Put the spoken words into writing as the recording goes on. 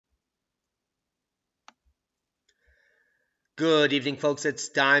Good evening, folks. It's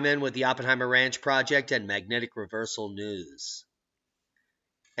Diamond with the Oppenheimer Ranch Project and Magnetic Reversal News.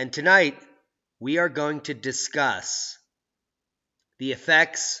 And tonight, we are going to discuss the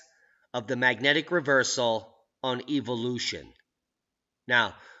effects of the magnetic reversal on evolution.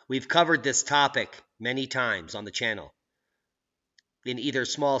 Now, we've covered this topic many times on the channel in either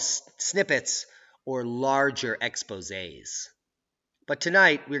small snippets or larger exposés. But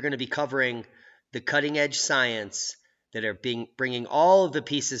tonight, we're going to be covering the cutting-edge science that are bringing all of the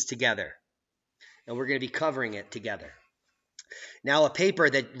pieces together, and we're going to be covering it together. Now, a paper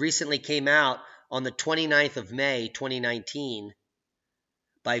that recently came out on the 29th of May, 2019,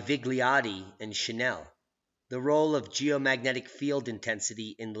 by Vigliotti and Chanel, the role of geomagnetic field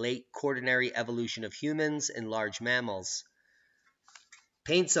intensity in late quaternary evolution of humans and large mammals,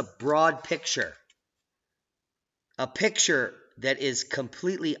 paints a broad picture, a picture that is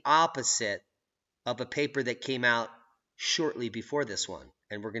completely opposite of a paper that came out shortly before this one,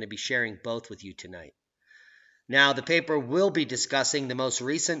 and we're going to be sharing both with you tonight. Now, the paper we'll be discussing, the most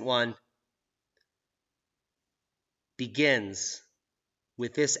recent one, begins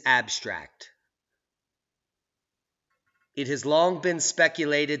with this abstract. It has long been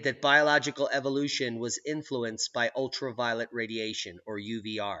speculated that biological evolution was influenced by ultraviolet radiation, or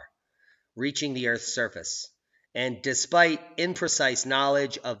UVR, reaching the Earth's surface. And despite imprecise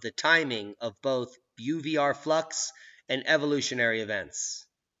knowledge of the timing of both UVR flux and evolutionary events,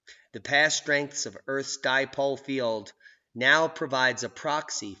 the past strengths of Earth's dipole field now provides a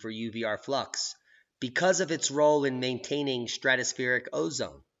proxy for UVR flux because of its role in maintaining stratospheric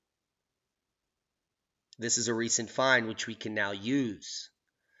ozone. This is a recent find which we can now use.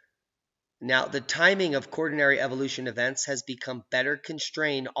 Now, the timing of quaternary evolution events has become better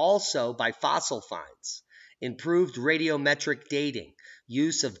constrained also by fossil finds, improved radiometric dating,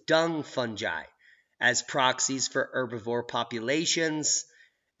 use of dung fungi as proxies for herbivore populations,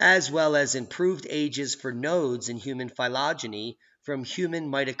 as well as improved ages for nodes in human phylogeny from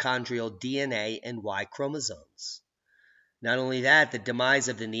human mitochondrial DNA and Y chromosomes. Not only that, the demise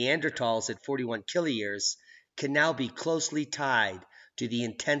of the Neanderthals at 41 kiloyears can now be closely tied to the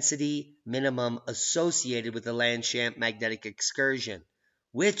intensity minimum associated with the Landshamp magnetic excursion,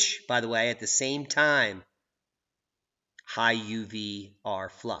 which, by the way, at the same time, high UVR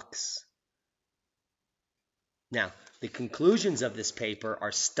flux. Now, the conclusions of this paper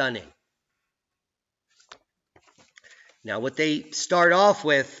are stunning. Now, what they start off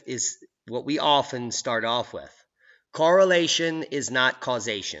with is what we often start off with. Correlation is not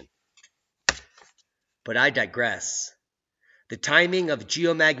causation. But I digress. The timing of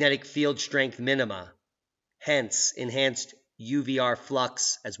geomagnetic field strength minima, hence enhanced UVR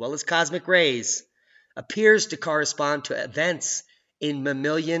flux as well as cosmic rays, appears to correspond to events in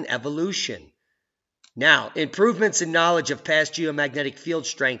mammalian evolution. Now, improvements in knowledge of past geomagnetic field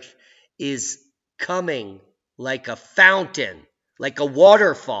strength is coming like a fountain, like a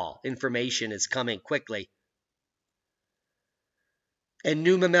waterfall. Information is coming quickly. And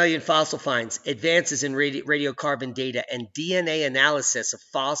new mammalian fossil finds, advances in radiocarbon data and DNA analysis of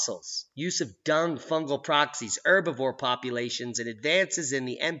fossils, use of dung fungal proxies, herbivore populations, and advances in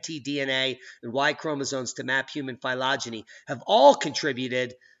the mtDNA and Y chromosomes to map human phylogeny have all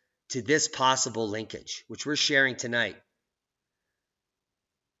contributed to this possible linkage, which we're sharing tonight.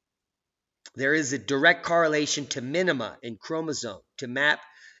 There is a direct correlation to minima in chromosome, to map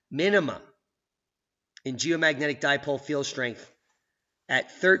minima in geomagnetic dipole field strength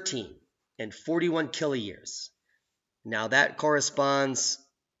at 13 and 41 kiloyears. Now that corresponds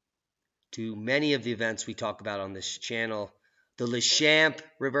to many of the events we talk about on this channel. The Landshamp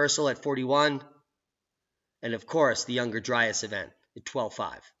reversal at 41, and of course the Younger Dryas event at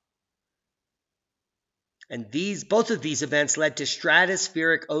 12.5. And both of these events led to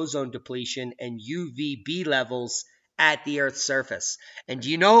stratospheric ozone depletion and UVB levels at the Earth's surface. And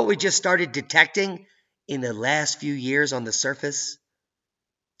do you know what we just started detecting in the last few years on the surface?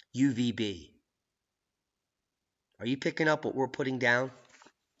 UVB. Are you picking up what we're putting down?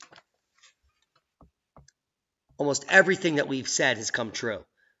 Almost everything that we've said has come true.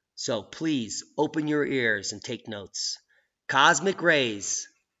 So please open your ears and take notes. Cosmic rays,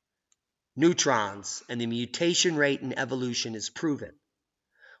 neutrons, and the mutation rate in evolution is proven.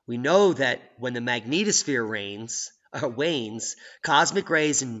 We know that when the magnetosphere wanes, cosmic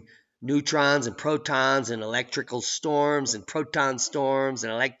rays and neutrons and protons and electrical storms and proton storms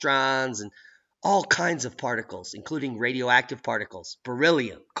and electrons and all kinds of particles, including radioactive particles,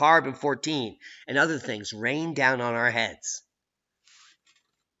 beryllium, carbon-14, and other things rain down on our heads.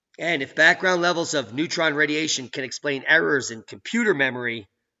 And if background levels of neutron radiation can explain errors in computer memory,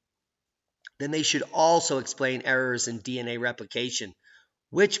 then they should also explain errors in DNA replication,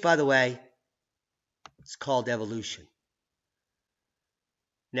 which, by the way, is called evolution.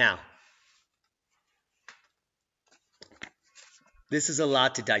 Now, this is a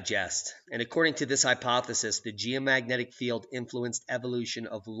lot to digest, and according to this hypothesis, the geomagnetic field influenced evolution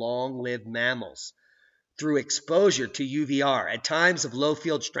of long-lived mammals through exposure to UVR at times of low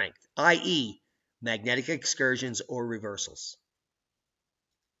field strength, i.e., magnetic excursions or reversals.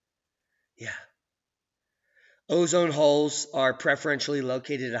 Yeah. Ozone holes are preferentially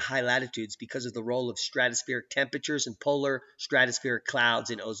located at high latitudes because of the role of stratospheric temperatures and polar stratospheric clouds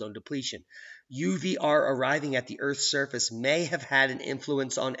in ozone depletion. UVR arriving at the Earth's surface may have had an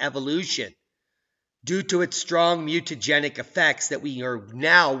influence on evolution due to its strong mutagenic effects that we are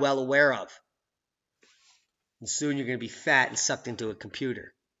now well aware of. And soon you're going to be fat and sucked into a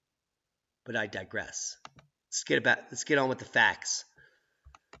computer. But I digress. Let's get on with the facts.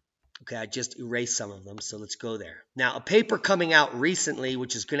 Okay, I just erased some of them, so let's go there. Now, a paper coming out recently,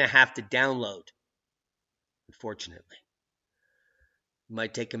 which is going to have to download, unfortunately. It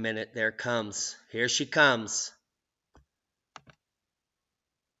might take a minute. There it comes. Here she comes.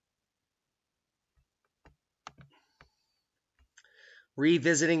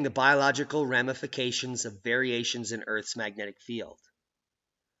 Revisiting the biological ramifications of variations in Earth's magnetic field.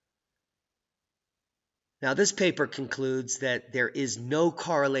 Now, this paper concludes that there is no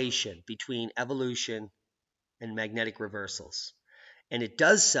correlation between evolution and magnetic reversals. And it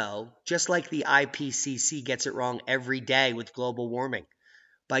does so just like the IPCC gets it wrong every day with global warming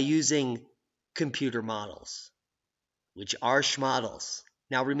by using computer models, which are schmodels.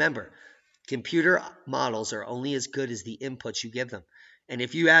 Now, remember, computer models are only as good as the inputs you give them. And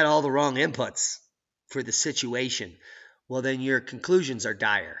if you add all the wrong inputs for the situation, well, then your conclusions are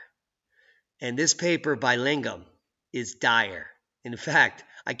dire. And this paper by Lingam is dire. In fact,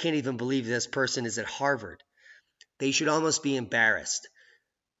 I can't even believe this person is at Harvard. They should almost be embarrassed.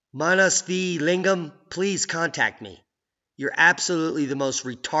 Manas V. Lingam, please contact me. You're absolutely the most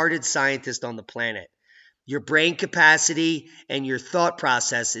retarded scientist on the planet. Your brain capacity and your thought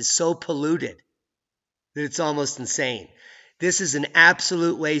process is so polluted that it's almost insane. This is an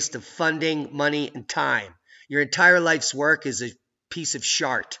absolute waste of funding, money, and time. Your entire life's work is a piece of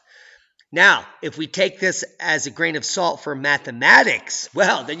shart. Now, if we take this as a grain of salt for mathematics,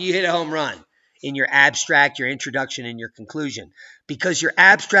 well, then you hit a home run in your abstract, your introduction, and your conclusion. Because your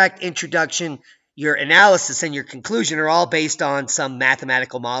abstract, introduction, your analysis, and your conclusion are all based on some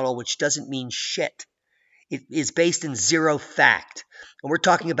mathematical model, which doesn't mean shit. It is based in zero fact. And we're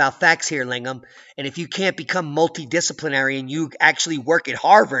talking about facts here, Lingam. And if you can't become multidisciplinary and you actually work at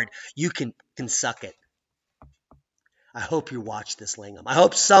Harvard, you can suck it. I hope you watch this, Lingam. I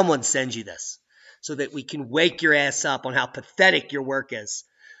hope someone sends you this so that we can wake your ass up on how pathetic your work is.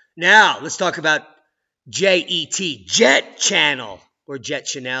 Now, let's talk about JET, Jet Channel, or Jet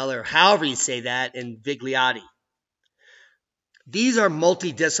Chanel, or however you say that, and Vigliotti. These are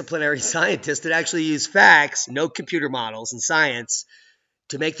multidisciplinary scientists that actually use facts, no computer models, and science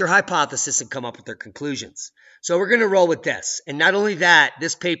to make their hypothesis and come up with their conclusions. So we're going to roll with this. And not only that,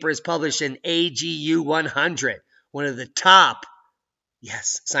 this paper is published in AGU 100, one of the top,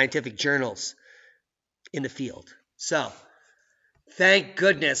 scientific journals in the field. So thank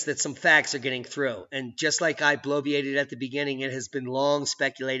goodness that some facts are getting through. And just like I bloviated at the beginning, it has been long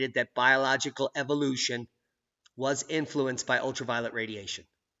speculated that biological evolution was influenced by ultraviolet radiation.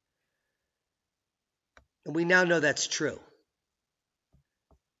 And we now know that's true.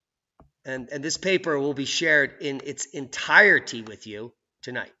 And this paper will be shared in its entirety with you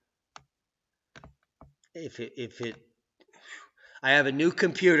tonight. I have a new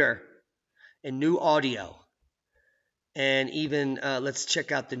computer and new audio. And even, let's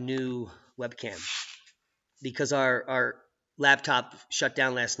check out the new webcam. Because our laptop shut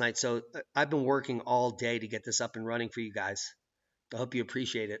down last night. So I've been working all day to get this up and running for you guys. I hope you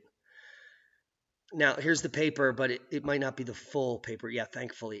appreciate it. Now, here's the paper, but it might not be the full paper. Yeah,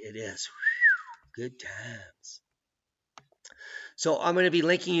 thankfully it is. Good times. So I'm going to be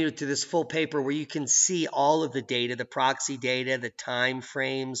linking you to this full paper where you can see all of the data, the proxy data, the time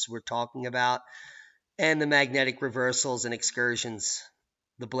frames we're talking about, and the magnetic reversals and excursions.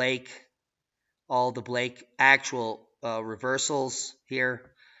 The Blake, all the Blake actual reversals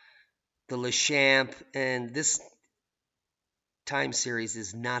here, the Lechamp, and this time series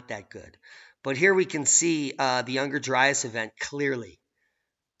is not that good. But here we can see the Younger Dryas event clearly,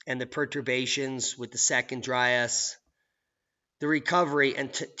 and the perturbations with the second Dryas, the recovery,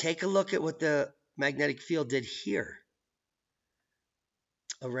 and take a look at what the magnetic field did here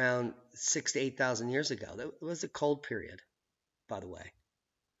around 6,000 to 8,000 years ago. That was a cold period, by the way.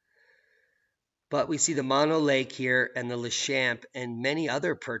 But we see the Mono Lake here and the Lechamp and many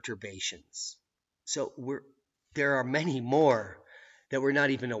other perturbations. So there are many more that we're not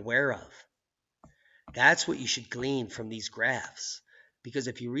even aware of. That's what you should glean from these graphs. Because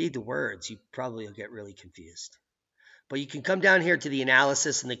if you read the words, you probably will get really confused. But you can come down here to the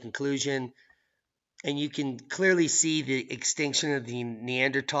analysis and the conclusion, and you can clearly see the extinction of the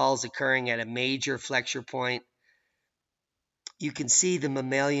Neanderthals occurring at a major flexure point. You can see the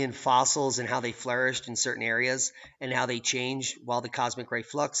mammalian fossils and how they flourished in certain areas and how they changed while the cosmic ray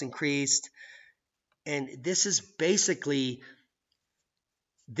flux increased. And this is basically,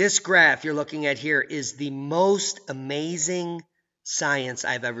 this graph you're looking at here is the most amazing science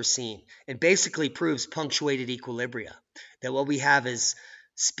I've ever seen. It basically proves punctuated equilibria, that what we have is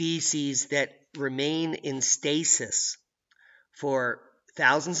species that remain in stasis for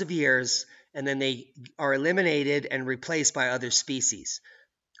thousands of years, and then they are eliminated and replaced by other species.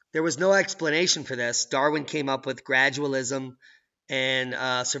 There was no explanation for this. Darwin came up with gradualism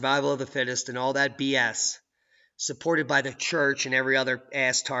and survival of the fittest and all that BS, supported by the church and every other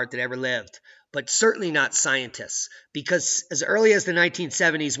ass tart that ever lived, but certainly not scientists, because as early as the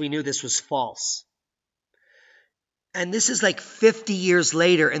 1970s, we knew this was false. And this is like 50 years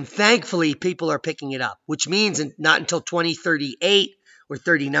later, and thankfully people are picking it up, which means not until 2038 or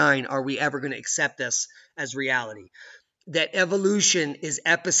 39 are we ever going to accept this as reality. That evolution is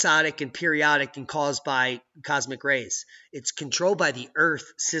episodic and periodic and caused by cosmic rays. It's controlled by the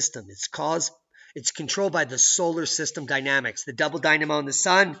Earth system. It's controlled by the solar system dynamics, the double dynamo in the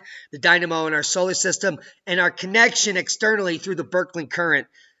sun, the dynamo in our solar system, and our connection externally through the Birkeland current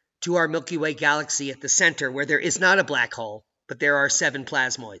to our Milky Way galaxy at the center, where there is not a black hole, but there are 7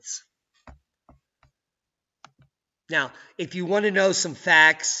 plasmoids. Now, if you want to know some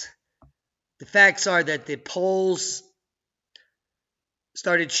facts, the facts are that the poles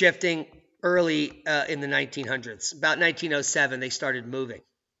started shifting early in the 1900s. About 1907, they started moving.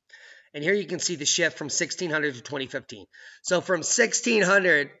 And here you can see the shift from 1600 to 2015. So from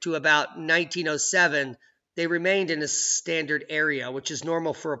 1600 to about 1907, they remained in a standard area, which is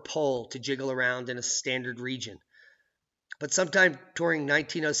normal for a pole to jiggle around in a standard region. But sometime during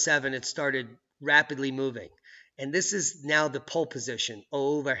 1907, it started rapidly moving. And this is now the pole position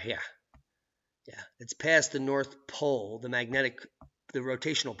over here. Yeah, it's past the North Pole, the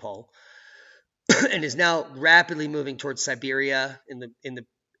rotational pole, and is now rapidly moving towards Siberia in the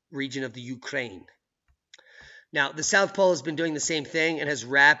region of the Ukraine. Now, the South Pole has been doing the same thing and has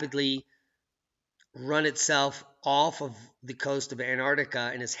rapidly run itself off of the coast of Antarctica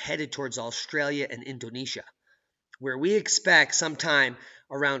and is headed towards Australia and Indonesia, where we expect sometime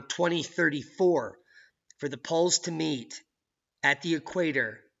around 2034 for the poles to meet at the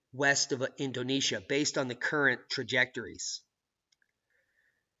equator west of Indonesia based on the current trajectories.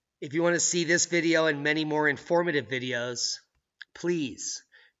 If you want to see this video and many more informative videos, please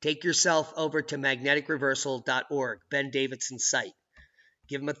take yourself over to magneticreversal.org, Ben Davidson's site.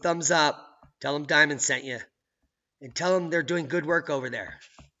 Give them a thumbs up, tell them Diamond sent you, and tell them they're doing good work over there.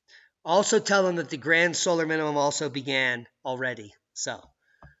 Also tell them that the grand solar minimum also began already, so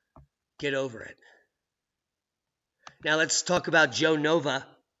get over it. Now let's talk about Joe Nova.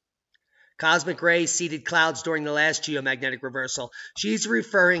 Cosmic rays seeded clouds during the last geomagnetic reversal. She's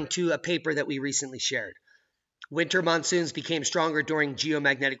referring to a paper that we recently shared. Winter monsoons became stronger during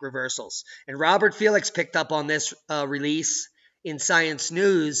geomagnetic reversals. And Robert Felix picked up on this release in Science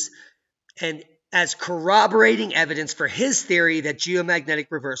News and as corroborating evidence for his theory that geomagnetic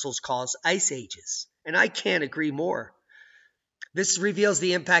reversals cause ice ages. And I can't agree more. This reveals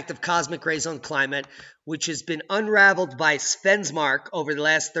the impact of cosmic rays on climate, which has been unraveled by Svensmark over the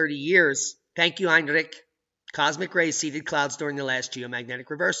last 30 years. Thank you, Heinrich. Cosmic rays seeded clouds during the last geomagnetic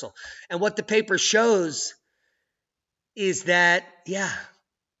reversal. And what the paper shows is that,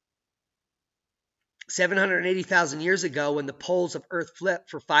 780,000 years ago, when the poles of Earth flipped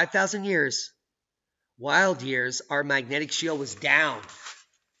for 5,000 years, wild years, our magnetic shield was down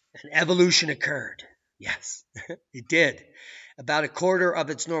and evolution occurred. Yes, it did. About a quarter of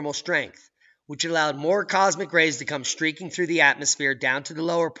its normal strength, which allowed more cosmic rays to come streaking through the atmosphere down to the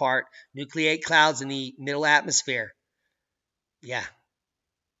lower part, nucleate clouds in the middle atmosphere. Yeah.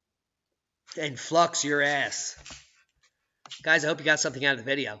 And flux your ass. Guys, I hope you got something out of the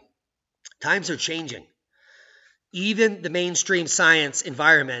video. Times are changing. Even the mainstream science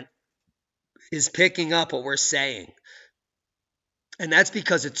environment is picking up what we're saying. And that's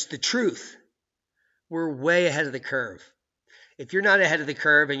because it's the truth. We're way ahead of the curve. If you're not ahead of the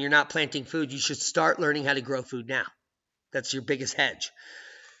curve and you're not planting food, you should start learning how to grow food now. That's your biggest hedge.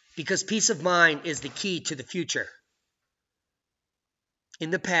 Because peace of mind is the key to the future. In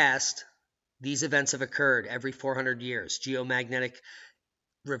the past, These events have occurred every 400 years. Geomagnetic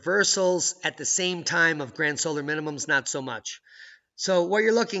reversals at the same time of grand solar minimums, not so much. So what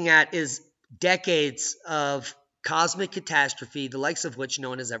you're looking at is decades of cosmic catastrophe, the likes of which no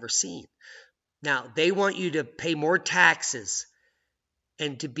one has ever seen. Now, they want you to pay more taxes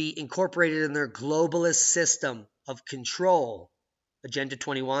and to be incorporated in their globalist system of control, Agenda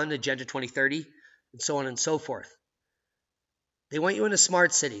 21, Agenda 2030, and so on and so forth. They want you in a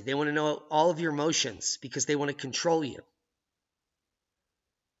smart city. They want to know all of your emotions because they want to control you.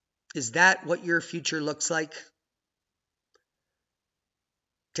 Is that what your future looks like?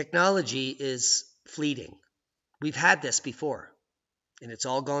 Technology is fleeting. We've had this before, and it's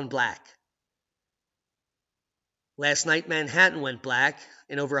all gone black. Last night, Manhattan went black,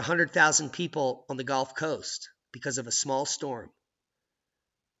 and over 100,000 people on the Gulf Coast because of a small storm.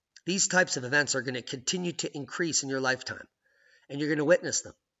 These types of events are going to continue to increase in your lifetime, and you're going to witness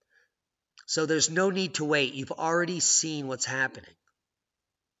them. So there's no need to wait. You've already seen what's happening.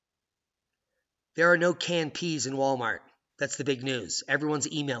 There are no canned peas in Walmart. That's the big news.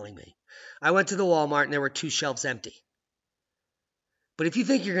 Everyone's emailing me. I went to the Walmart and there were 2 shelves empty. But if you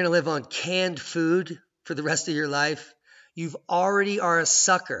think you're going to live on canned food for the rest of your life, you've already are a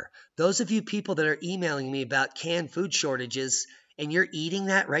sucker. Those of you people that are emailing me about canned food shortages and you're eating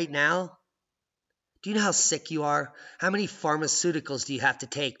that right now, do you know how sick you are? How many pharmaceuticals do you have to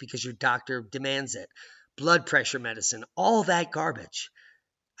take because your doctor demands it? Blood pressure medicine, all that garbage.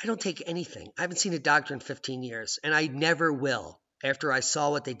 I don't take anything. I haven't seen a doctor in 15 years, and I never will after I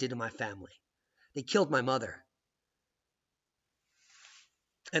saw what they did to my family. They killed my mother.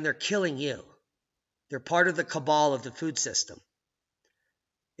 And they're killing you. They're part of the cabal of the food system.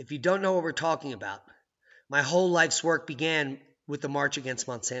 If you don't know what we're talking about, my whole life's work began with the March Against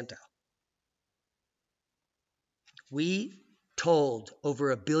Monsanto. We told over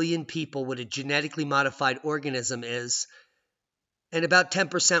 1 billion people what a genetically modified organism is, and about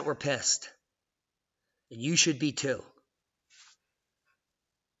 10% were pissed. And you should be too.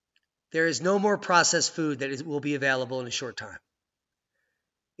 There is no more processed food that will be available in a short time.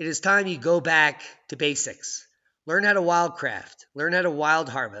 It is time you go back to basics. Learn how to wildcraft. Learn how to wild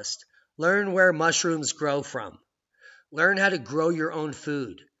harvest. Learn where mushrooms grow from. Learn how to grow your own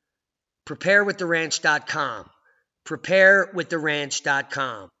food. Preparewiththeranch.com.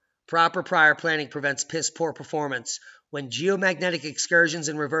 Preparewiththeranch.com. Proper prior planning prevents piss poor performance when geomagnetic excursions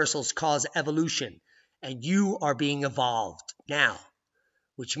and reversals cause evolution, and you are being evolved now,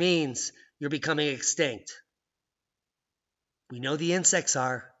 which means you're becoming extinct. We know the insects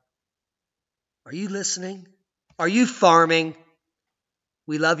are. Are you listening? Are you farming?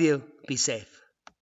 We love you. Be safe.